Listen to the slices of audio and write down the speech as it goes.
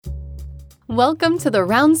Welcome to the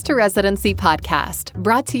Rounds to Residency podcast,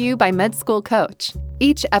 brought to you by Med School Coach.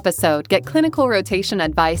 Each episode, get clinical rotation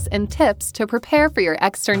advice and tips to prepare for your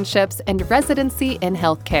externships and residency in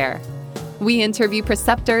healthcare. We interview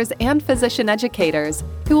preceptors and physician educators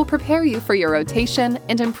who will prepare you for your rotation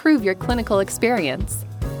and improve your clinical experience.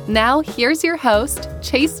 Now, here's your host,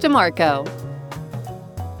 Chase DeMarco.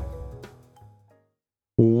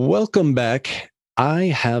 Welcome back. I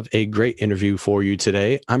have a great interview for you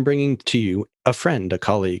today. I'm bringing to you a friend, a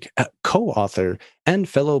colleague, a co-author, and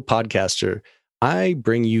fellow podcaster. I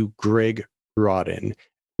bring you Greg Rodden,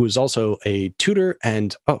 who is also a tutor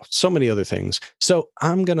and so many other things. So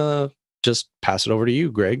I'm going to just pass it over to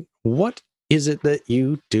you, Greg. What is it that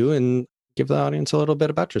you do, and give the audience a little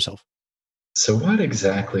bit about yourself? So what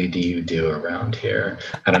exactly do you do around here?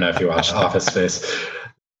 I don't know if you watch Office Space.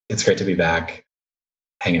 It's great to be back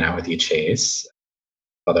hanging out with you, Chase.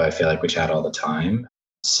 Although I feel like we chat all the time.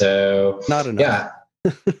 So not enough.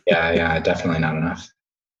 Yeah, definitely not enough.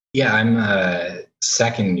 Yeah, I'm a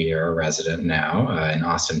second year resident now in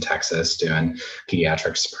Austin, Texas, doing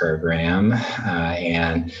pediatrics program.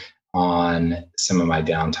 And on some of my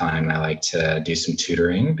downtime, I like to do some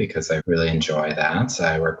tutoring because I really enjoy that. So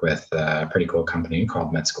I work with a pretty cool company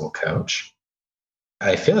called Med School Coach.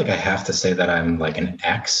 I feel like I have to say that I'm like an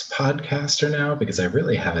ex-podcaster now because I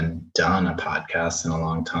really haven't done a podcast in a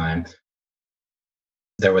long time.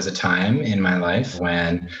 There was a time in my life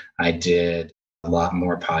when I did a lot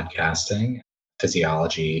more podcasting,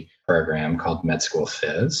 physiology program called Med School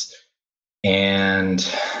Phys. And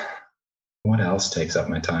what else takes up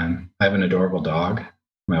my time? I have an adorable dog.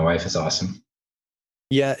 My wife is awesome.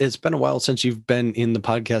 Yeah, it's been a while since you've been in the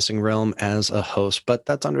podcasting realm as a host, but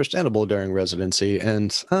that's understandable during residency.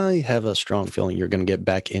 And I have a strong feeling you're going to get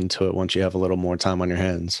back into it once you have a little more time on your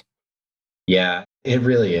hands. Yeah, it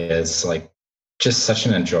really is like just such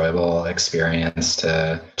an enjoyable experience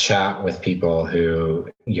to chat with people who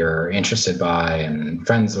you're interested by and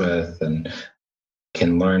friends with and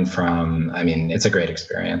can learn from. I mean, it's a great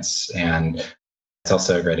experience. And it's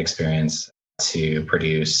also a great experience to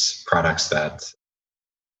produce products that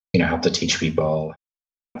help to teach people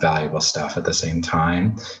valuable stuff at the same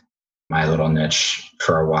time. My little niche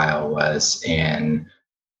for a while was in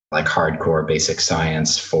like hardcore basic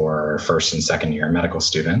science for first and second year medical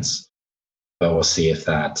students, but we'll see if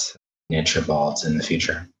that niche evolves in the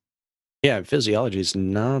future. Yeah, physiology is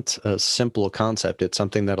not a simple concept. It's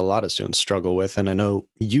something that a lot of students struggle with. And I know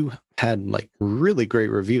you had like really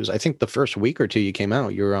great reviews. I think the first week or two you came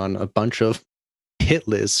out, you were on a bunch of hit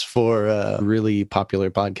lists for really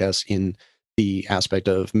popular podcasts in the aspect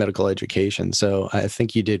of medical education. So I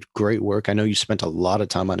think you did great work. I know you spent a lot of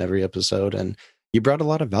time on every episode and you brought a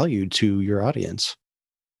lot of value to your audience.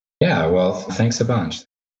 Yeah, well, thanks a bunch.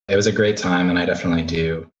 It was a great time, and I definitely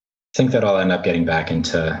do think that I'll end up getting back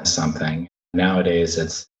into something. Nowadays,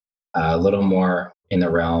 it's a little more in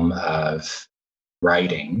the realm of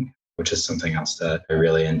writing, which is something else that I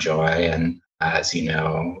really enjoy. And as you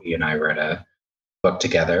know, you and I wrote a book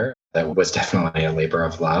together that was definitely a labor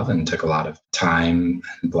of love and took a lot of time,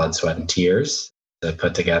 blood, sweat, and tears to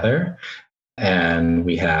put together. And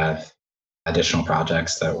we have additional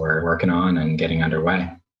projects that we're working on and getting underway.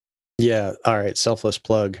 Yeah. All right. Selfless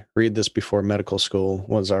plug. Read This Before Medical School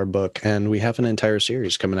was our book. And we have an entire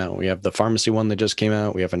series coming out. We have the pharmacy one that just came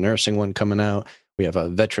out. We have a nursing one coming out. We have a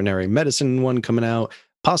veterinary medicine one coming out,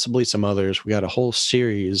 possibly some others. We got a whole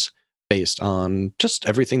series based on just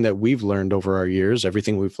everything that we've learned over our years,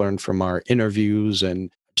 everything we've learned from our interviews,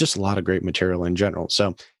 and just a lot of great material in general.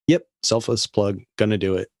 So, yep, selfless plug, gonna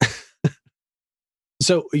do it.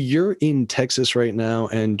 So you're in Texas right now,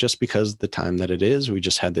 and just because of the time that it is, we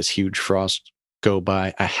just had this huge frost go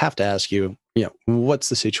by. I have to ask you, what's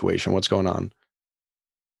the situation? What's going on?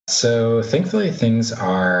 So thankfully things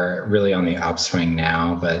are really on the upswing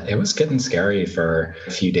now, but it was getting scary for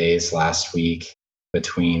a few days last week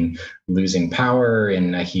between losing power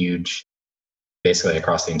in basically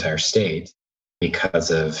across the entire state because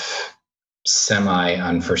of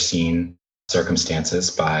semi-unforeseen circumstances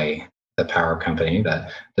by the power company that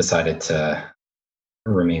decided to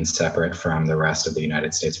remain separate from the rest of the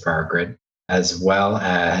United States power grid, as well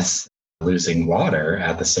as losing water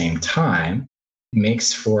at the same time,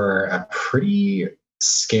 makes for a pretty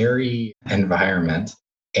scary environment.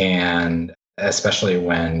 And especially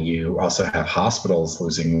when you also have hospitals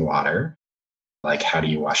losing water, like how do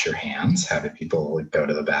you wash your hands? How do people go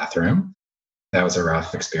to the bathroom? That was a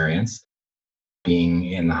rough experience being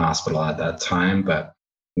in the hospital at that time, but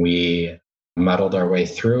we muddled our way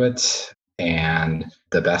through it and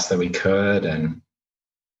the best that we could. And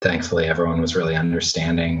thankfully, everyone was really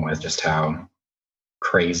understanding with just how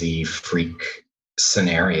crazy freak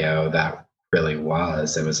scenario that really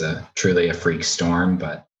was. It was truly a freak storm,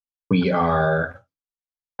 but we are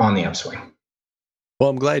on the upswing. Well,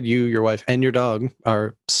 I'm glad you, your wife, and your dog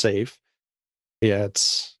are safe. Yeah,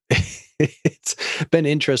 it's it's been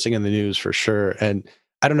interesting in the news for sure. And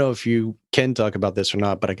I don't know if you can talk about this or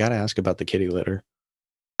not, but I got to ask about the kitty litter.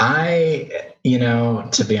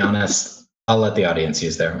 To be honest, I'll let the audience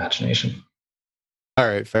use their imagination. All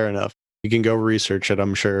right, fair enough. You can go research it,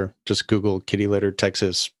 I'm sure. Just Google kitty litter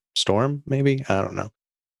Texas storm, maybe? I don't know.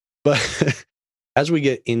 But as we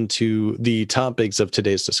get into the topics of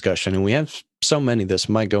today's discussion, and we have so many, this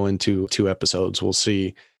might go into 2 episodes. We'll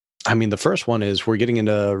see. I mean, the first one is we're getting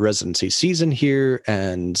into residency season here,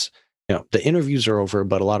 and the interviews are over,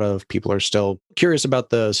 but a lot of people are still curious about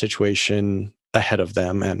the situation ahead of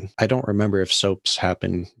them. And I don't remember if SOAPs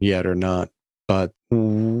happen yet or not, but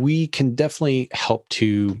we can definitely help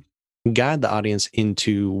to guide the audience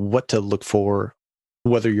into what to look for,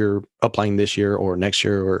 whether you're applying this year or next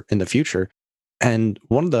year or in the future. And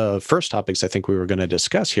one of the first topics I think we were going to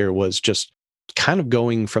discuss here was just kind of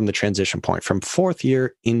going from the transition point from 4th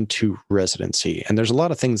year into residency. And there's a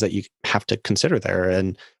lot of things that you have to consider there.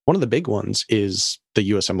 And one of the big ones is the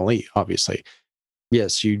USMLE, obviously.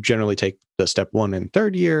 Yes, you generally take the step 1 in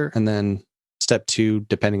 3rd year, and then step 2,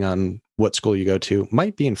 depending on what school you go to,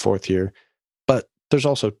 might be in 4th year. But there's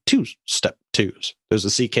also 2 step 2s. There's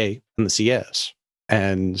the CK and the CS.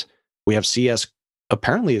 And we have CS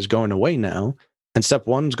apparently is going away now, and step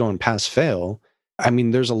 1's going pass fail. I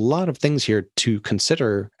mean, there's a lot of things here to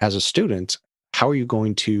consider as a student. How are you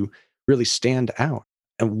going to really stand out?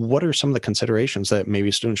 And what are some of the considerations that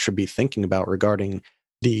maybe students should be thinking about regarding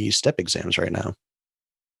the STEP exams right now?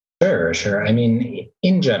 Sure. I mean,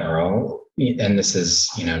 in general, and this is,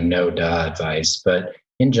 no duh advice, but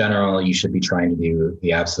in general, you should be trying to do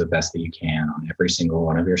the absolute best that you can on every single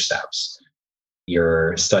one of your steps.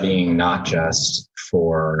 You're studying not just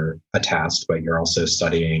for a test, but you're also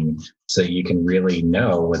studying so you can really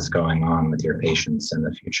know what's going on with your patients in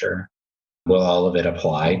the future. Will all of it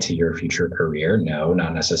apply to your future career? No,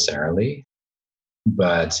 not necessarily.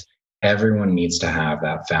 But everyone needs to have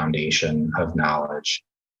that foundation of knowledge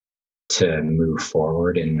to move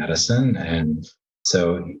forward in medicine. And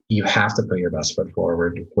so you have to put your best foot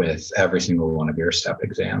forward with every single one of your STEP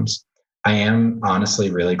exams. I am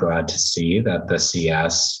honestly really glad to see that the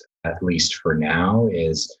CS, at least for now,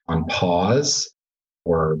 is on pause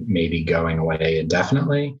or maybe going away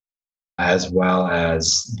indefinitely, as well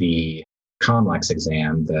as the COMLEX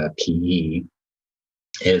exam, the PE,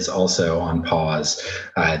 is also on pause,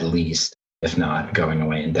 at least, if not going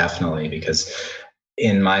away indefinitely, because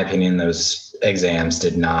in my opinion, those exams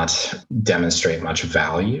did not demonstrate much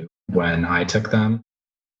value when I took them.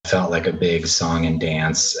 Felt like a big song and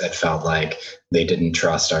dance. It felt like they didn't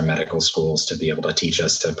trust our medical schools to be able to teach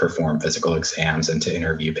us to perform physical exams and to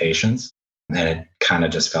interview patients. And it kind of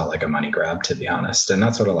just felt like a money grab, to be honest. And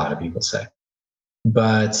that's what a lot of people say.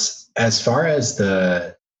 But as far as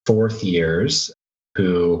the 4th years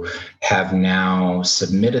who have now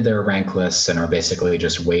submitted their rank lists and are basically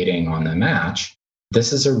just waiting on the match,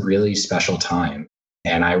 this is a really special time.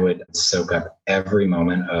 And I would soak up every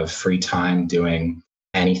moment of free time doing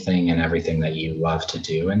anything and everything that you love to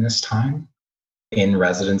do in this time. In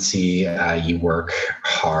residency, you work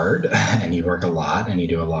hard and you work a lot and you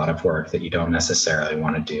do a lot of work that you don't necessarily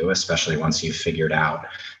want to do, especially once you've figured out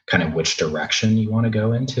kind of which direction you want to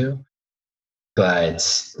go into.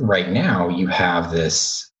 But right now you have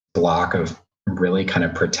this block of really kind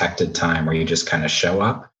of protected time where you just kind of show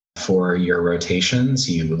up for your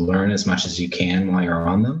rotations. You learn as much as you can while you're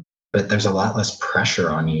on them. But there's a lot less pressure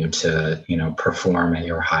on you to, perform at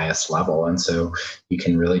your highest level. And so you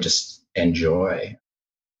can really just enjoy.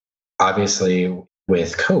 Obviously,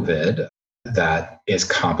 with COVID, that is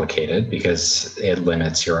complicated because it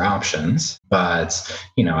limits your options. But,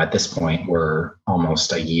 at this point, we're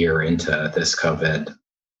almost a year into this COVID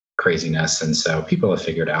craziness. And so people have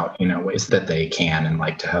figured out, ways that they can and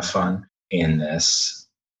like to have fun in this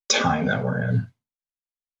time that we're in.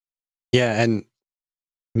 Yeah, and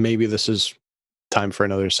maybe this is time for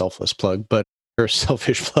another selfless plug, but or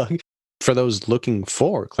selfish plug. For those looking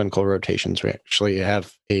for clinical rotations, we actually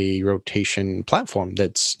have a rotation platform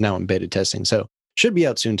that's now in beta testing. So should be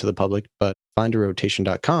out soon to the public, but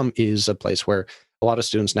findarotation.com is a place where a lot of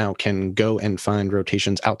students now can go and find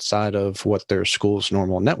rotations outside of what their school's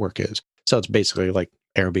normal network is. So it's basically like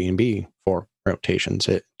Airbnb for rotations.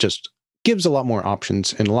 It just gives a lot more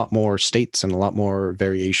options in a lot more states and a lot more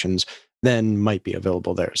variations than might be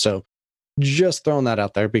available there. So just throwing that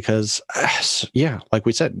out there because, like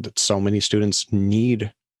we said, so many students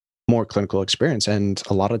need more clinical experience. And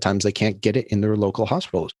a lot of times they can't get it in their local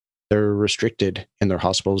hospitals. They're restricted in their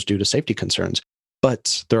hospitals due to safety concerns.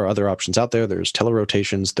 But there are other options out there. There's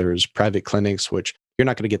telerotations, there's private clinics, which you're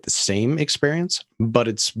not going to get the same experience, but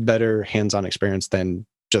it's better hands-on experience than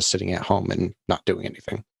just sitting at home and not doing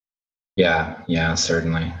anything. Yeah,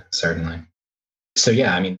 certainly. So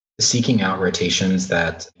yeah, I mean, seeking out rotations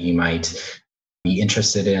that you might be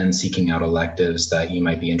interested in, seeking out electives that you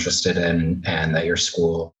might be interested in, and that your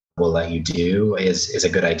school will let you do is a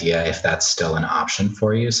good idea if that's still an option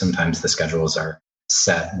for you. Sometimes the schedules are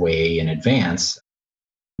set way in advance,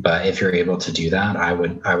 but if you're able to do that, I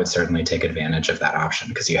would certainly take advantage of that option,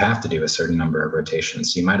 because you have to do a certain number of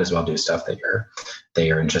rotations. So you might as well do stuff that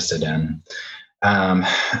you're interested in.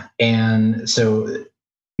 And so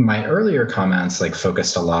my earlier comments like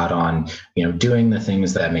focused a lot on, doing the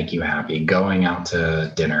things that make you happy, going out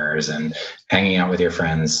to dinners and hanging out with your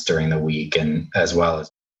friends during the week, and as well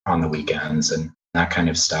as on the weekends and that kind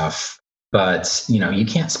of stuff. But, you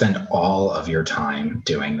can't spend all of your time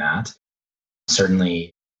doing that.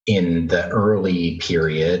 Certainly in the early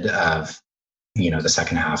period of, the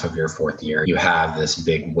second half of your fourth year, you have this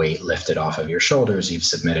big weight lifted off of your shoulders. You've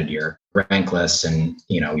submitted your rank list and,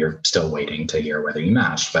 you're still waiting to hear whether you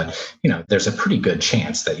matched. But, there's a pretty good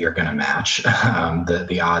chance that you're going to match.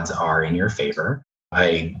 The odds are in your favor.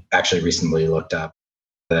 I actually recently looked up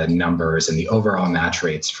the numbers and the overall match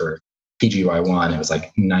rates for PGY1. It was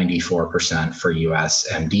like 94% for US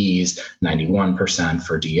MDs, 91%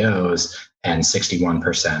 for DOs, and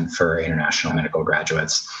 61% for international medical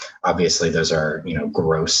graduates. Obviously, those are,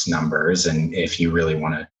 gross numbers. And if you really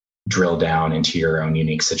want to drill down into your own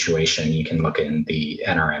unique situation, you can look in the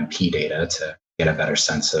NRMP data to get a better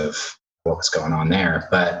sense of what was going on there.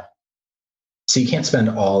 But so you can't spend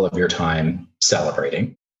all of your time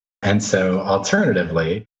celebrating. And so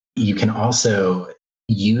alternatively, you can also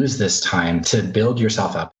use this time to build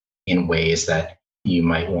yourself up in ways that you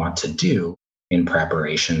might want to do in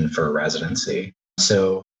preparation for residency.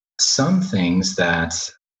 So some things that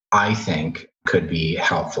I think could be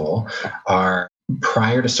helpful are,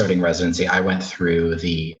 prior to starting residency, I went through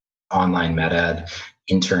the online med-ed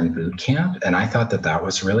intern boot camp, and I thought that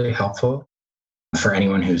was really helpful for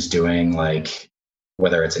anyone who's doing, like,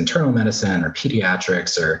 whether it's internal medicine or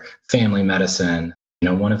pediatrics or family medicine,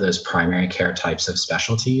 one of those primary care types of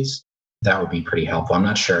specialties. That would be pretty helpful. I'm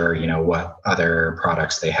not sure, what other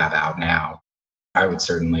products they have out now. I would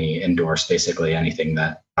certainly endorse basically anything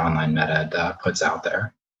that online med-ed puts out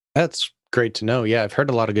there. That's great to know. Yeah, I've heard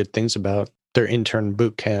a lot of good things about their intern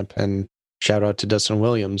boot camp, and shout out to Dustin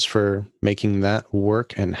Williams for making that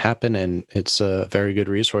work and happen. And it's a very good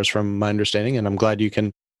resource from my understanding. And I'm glad you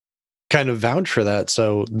can kind of vouch for that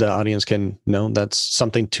so the audience can know that's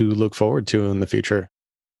something to look forward to in the future.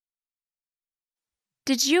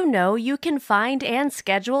 Did you know you can find and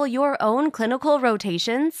schedule your own clinical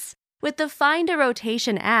rotations? With the Find a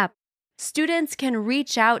Rotation app, students can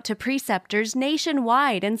reach out to preceptors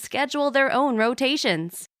nationwide and schedule their own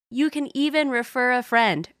rotations. You can even refer a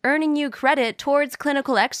friend, earning you credit towards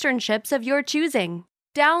clinical externships of your choosing.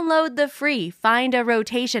 Download the free Find a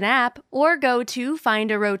Rotation app or go to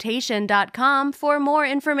findarotation.com for more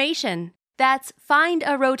information. That's Find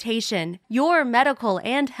a Rotation, your medical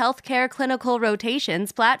and healthcare clinical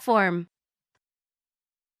rotations platform.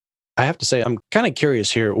 I have to say, I'm kind of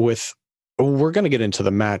curious here we're going to get into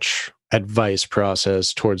the match advice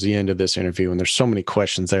process towards the end of this interview, and there's so many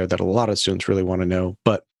questions there that a lot of students really want to know.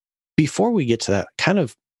 But before we get to that, kind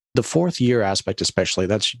of the fourth year aspect especially,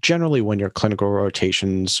 that's generally when your clinical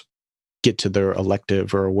rotations get to their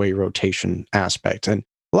elective or away rotation aspect. And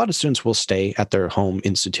a lot of students will stay at their home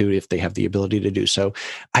institute if they have the ability to do so.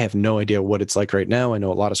 I have no idea what it's like right now. I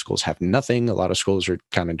know a lot of schools have nothing. A lot of schools are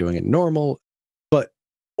kind of doing it normal. But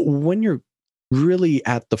when you're really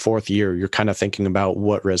at the fourth year, you're kind of thinking about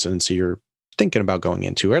what residency you're thinking about going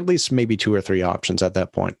into, or at least maybe 2 or 3 options at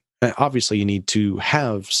that point. Obviously, you need to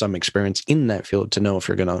have some experience in that field to know if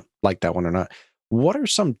you're going to like that one or not. What are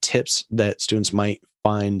some tips that students might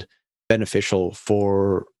find beneficial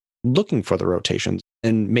for looking for the rotations?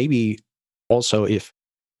 And maybe also if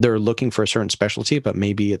they're looking for a certain specialty, but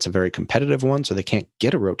maybe it's a very competitive one, so they can't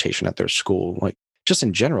get a rotation at their school. Like, just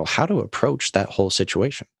in general, how to approach that whole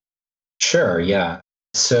situation. Sure, yeah.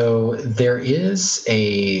 So there is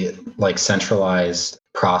a centralized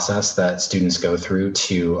process that students go through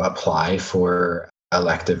to apply for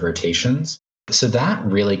elective rotations. So that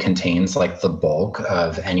really contains the bulk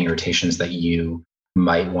of any rotations that you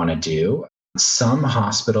might want to do. Some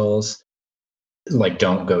hospitals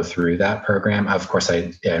don't go through that program. Of course,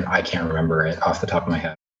 I can't remember it off the top of my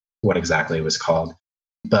head what exactly it was called.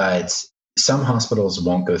 But Some hospitals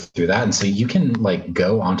won't go through that. And so you can like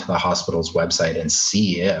go onto the hospital's website and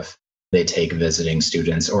see if they take visiting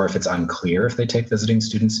students, or if it's unclear if they take visiting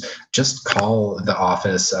students, just call the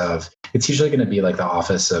office of, it's usually going to be like the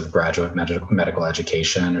Office of Graduate Medical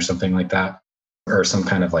Education or something like that, or some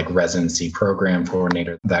kind of like residency program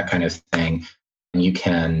coordinator, that kind of thing. And you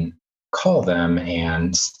can call them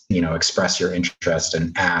and, express your interest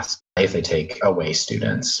and ask if they take away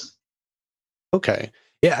students. Okay.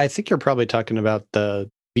 Yeah, I think you're probably talking about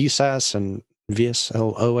the VSAS and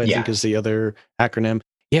VSLO, I think is the other acronym.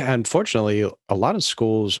 Yeah, unfortunately, a lot of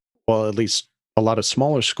schools, well, at least a lot of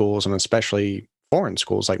smaller schools, and especially foreign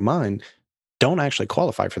schools like mine, don't actually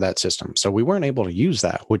qualify for that system. So we weren't able to use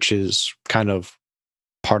that, which is kind of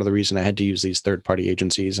part of the reason I had to use these third-party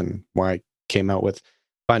agencies and why I came out with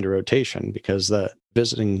Find a Rotation, because the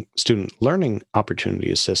Visiting Student Learning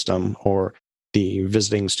Opportunities System, or the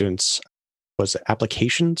Visiting Students was the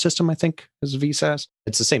application system, I think, is VSAS.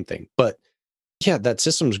 It's the same thing. But yeah, that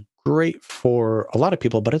system's great for a lot of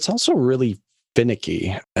people, but it's also really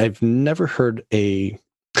finicky. I've never heard a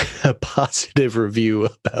positive review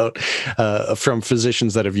about from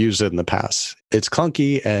physicians that have used it in the past. It's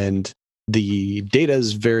clunky and the data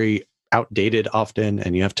is very outdated often,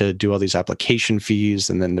 and you have to do all these application fees,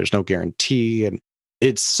 and then there's no guarantee. And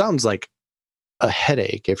it sounds like a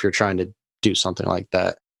headache if you're trying to do something like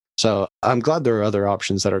that. So I'm glad there are other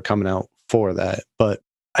options that are coming out for that, but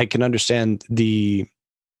I can understand the,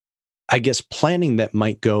 I guess, planning that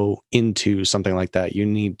might go into something like that. You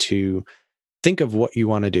need to think of what you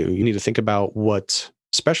want to do. You need to think about what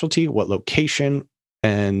specialty, what location,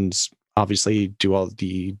 and obviously do all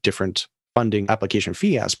the different funding application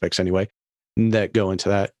fee aspects anyway that go into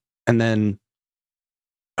that. And then,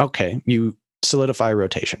 okay, you solidify a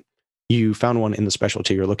rotation. You found one in the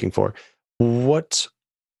specialty you're looking for. What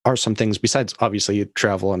are some things besides obviously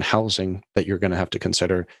travel and housing that you're going to have to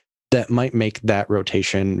consider that might make that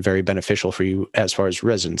rotation very beneficial for you as far as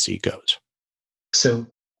residency goes? So,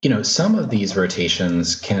 some of these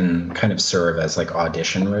rotations can kind of serve as like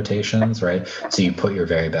audition rotations, right? So you put your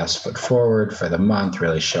very best foot forward for the month,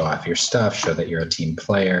 really show off your stuff, show that you're a team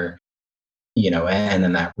player, and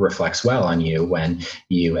then that reflects well on you when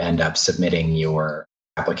you end up submitting your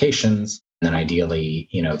applications. And then ideally,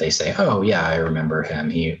 they say, oh, yeah, I remember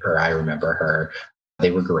him, or I remember her. They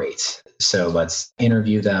were great. So let's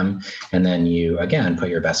interview them. And then you, again, put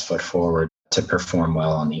your best foot forward to perform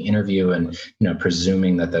well on the interview. And,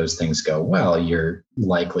 presuming that those things go well, you're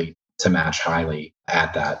likely to match highly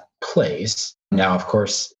at that place. Now, of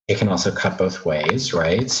course, it can also cut both ways,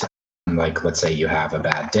 right? Like, let's say you have a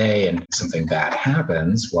bad day and something bad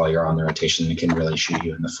happens while you're on the rotation, it can really shoot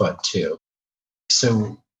you in the foot too.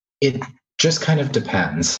 So it just kind of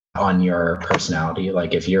depends on your personality.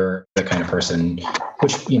 Like if you're the kind of person,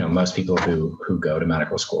 which, most people who go to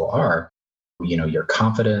medical school are, you're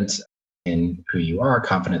confident in who you are,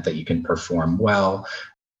 confident that you can perform well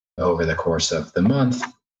over the course of the month,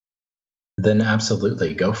 then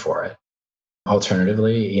absolutely go for it.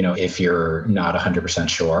 Alternatively, if you're not 100%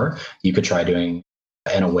 sure, you could try doing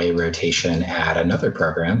an away rotation at another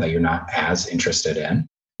program that you're not as interested in,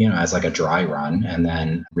 as like a dry run, and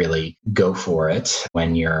then really go for it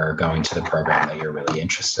when you're going to the program that you're really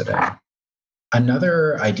interested in.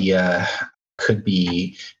 Another idea could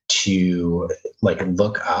be to like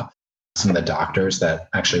look up some of the doctors that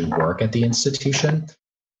actually work at the institution,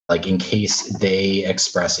 like in case they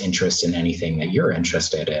express interest in anything that you're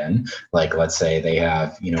interested in. Like, let's say they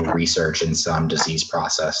have, research in some disease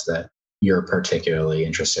process that you're particularly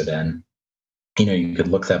interested in. You could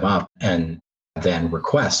look them up and then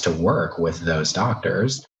request to work with those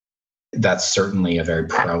doctors. That's certainly a very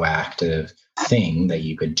proactive thing that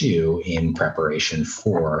you could do in preparation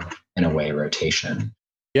for an away rotation.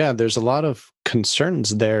 Yeah, there's a lot of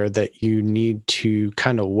concerns there that you need to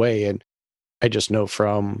kind of weigh. And I just know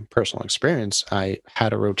from personal experience, I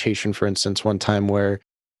had a rotation, for instance, one time where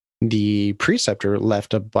the preceptor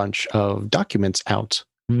left a bunch of documents out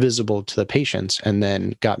visible to the patients and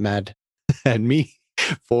then got mad at me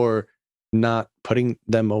for not putting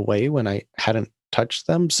them away when I hadn't touched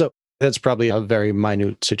them. So that's probably a very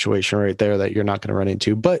minute situation right there that you're not going to run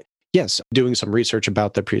into. But yes, doing some research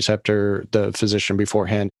about the preceptor, the physician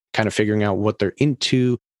beforehand, kind of figuring out what they're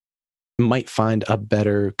into, might find a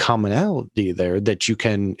better commonality there that you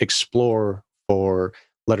can explore for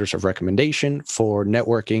letters of recommendation, for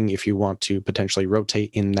networking if you want to potentially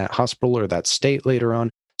rotate in that hospital or that state later on.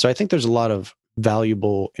 So I think there's a lot of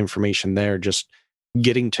valuable information there, just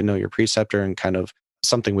getting to know your preceptor, and kind of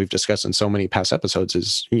something we've discussed in so many past episodes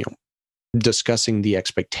is, discussing the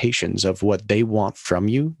expectations of what they want from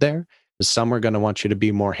you there. Some are going to want you to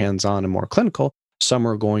be more hands-on and more clinical. Some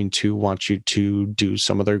are going to want you to do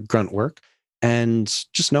some of their grunt work. And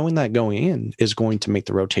just knowing that going in is going to make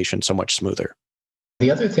the rotation so much smoother.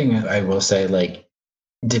 The other thing I will say, like,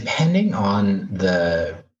 depending on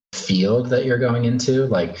the field that you're going into,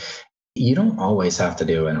 like, you don't always have to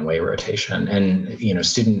do an away rotation. And,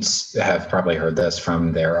 students have probably heard this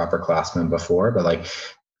from their upperclassmen before, but like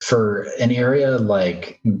for an area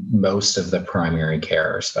like most of the primary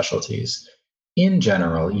care specialties, in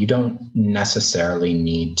general, you don't necessarily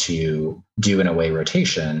need to do an away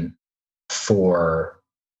rotation for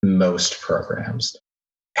most programs.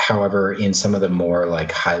 However, in some of the more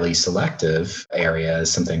like highly selective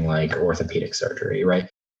areas, something like orthopedic surgery, right?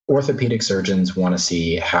 Orthopedic surgeons want to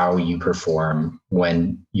see how you perform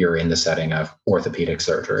when you're in the setting of orthopedic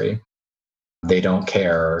surgery. They don't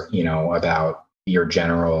care, about your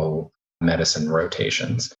general medicine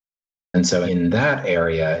rotations. And so in that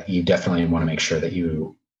area, you definitely want to make sure that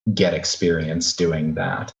you get experience doing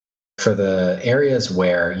that. For the areas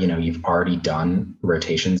where, you've already done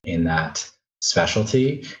rotations in that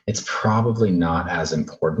specialty, it's probably not as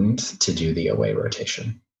important to do the away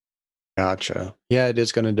rotation. Gotcha. Yeah, it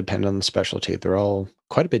is going to depend on the specialty. They're all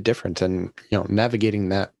quite a bit different. And, navigating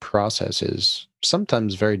that process is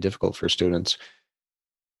sometimes very difficult for students.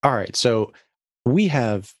 All right. So we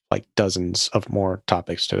have like dozens of more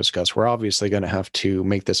topics to discuss. We're obviously going to have to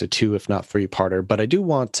make this a 2, if not 3-parter. But I do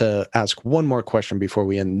want to ask one more question before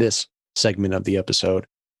we end this segment of the episode.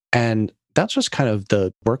 And that's just kind of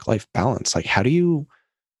the work-life balance. Like, how do you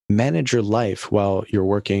manage your life while you're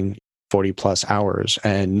working 40 plus hours?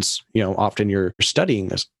 And, often you're studying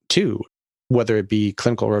this too, whether it be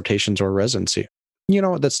clinical rotations or residency.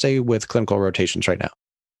 Let's stay with clinical rotations right now.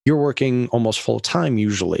 You're working almost full time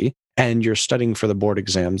usually, and you're studying for the board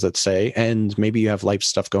exams, let's say, and maybe you have life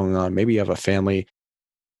stuff going on. Maybe you have a family.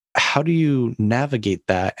 How do you navigate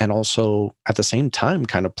that? And also at the same time,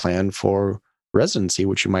 kind of plan for residency,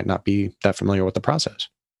 which you might not be that familiar with the process.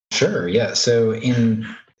 Sure. Yeah. So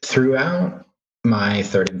throughout my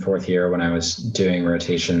third and fourth year, when I was doing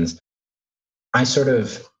rotations, I sort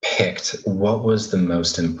of picked what was the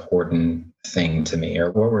most important thing to me, or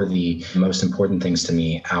what were the most important things to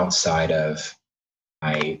me outside of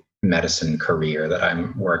my medicine career that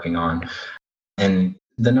I'm working on. And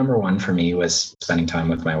the number one for me was spending time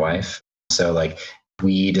with my wife. So like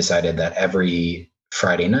we decided that every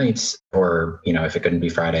Friday nights, or, if it couldn't be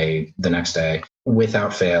Friday, the next day,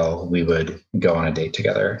 without fail, we would go on a date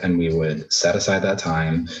together, and we would set aside that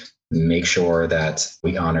time, make sure that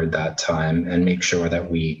we honored that time, and make sure that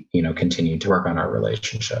we, continued to work on our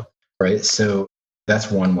relationship. Right. So that's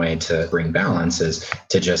one way to bring balance, is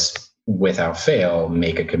to just without fail,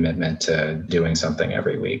 make a commitment to doing something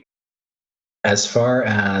every week. As far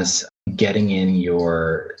as getting in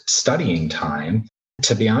your studying time,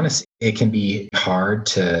 to be honest, it can be hard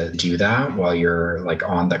to do that while you're like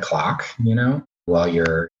on the clock, while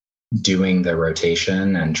you're doing the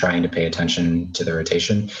rotation and trying to pay attention to the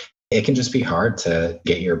rotation. It can just be hard to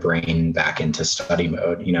get your brain back into study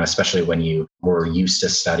mode, especially when you were used to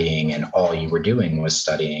studying and all you were doing was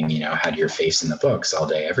studying, had your face in the books all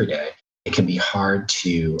day, every day. It can be hard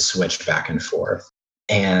to switch back and forth.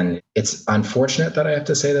 And it's unfortunate that I have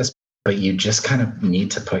to say this, but you just kind of need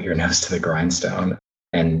to put your nose to the grindstone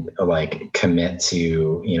and like commit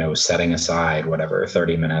to, setting aside whatever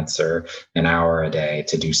 30 minutes or an hour a day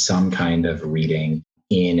to do some kind of reading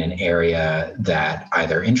in an area that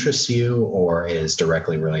either interests you or is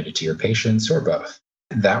directly related to your patients, or both.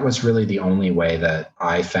 That was really the only way that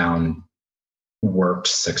I found worked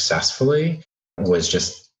successfully, was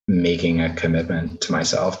just making a commitment to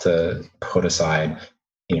myself to put aside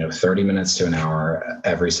 30 minutes to an hour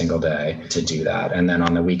every single day to do that. And then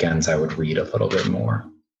on the weekends, I would read a little bit more.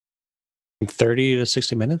 30 to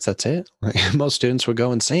 60 minutes, that's it? Most students would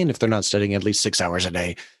go insane if they're not studying at least 6 hours a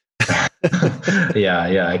day.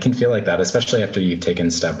 Yeah. I can feel like that, especially after you've taken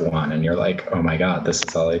step 1 and you're like, oh my God, this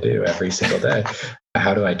is all I do every single day.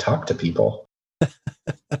 How do I talk to people?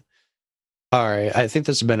 All right. I think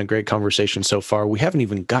this has been a great conversation so far. We haven't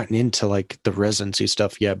even gotten into like the residency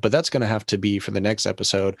stuff yet, but that's going to have to be for the next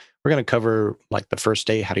episode. We're going to cover like the first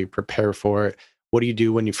day. How do you prepare for it? What do you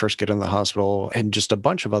do when you first get in the hospital? And just a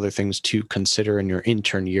bunch of other things to consider in your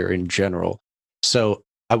intern year in general. So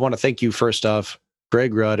I want to thank you first off,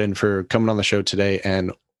 Greg Rudden, for coming on the show today.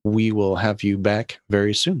 And we will have you back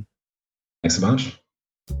very soon. Thanks a bunch.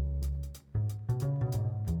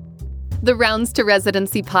 The Rounds to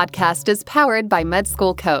Residency podcast is powered by Med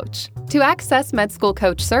School Coach. To access Med School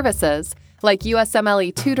Coach services, like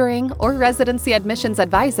USMLE tutoring or residency admissions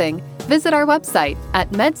advising, visit our website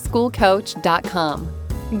at medschoolcoach.com.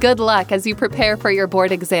 Good luck as you prepare for your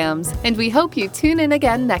board exams, and we hope you tune in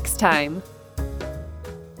again next time.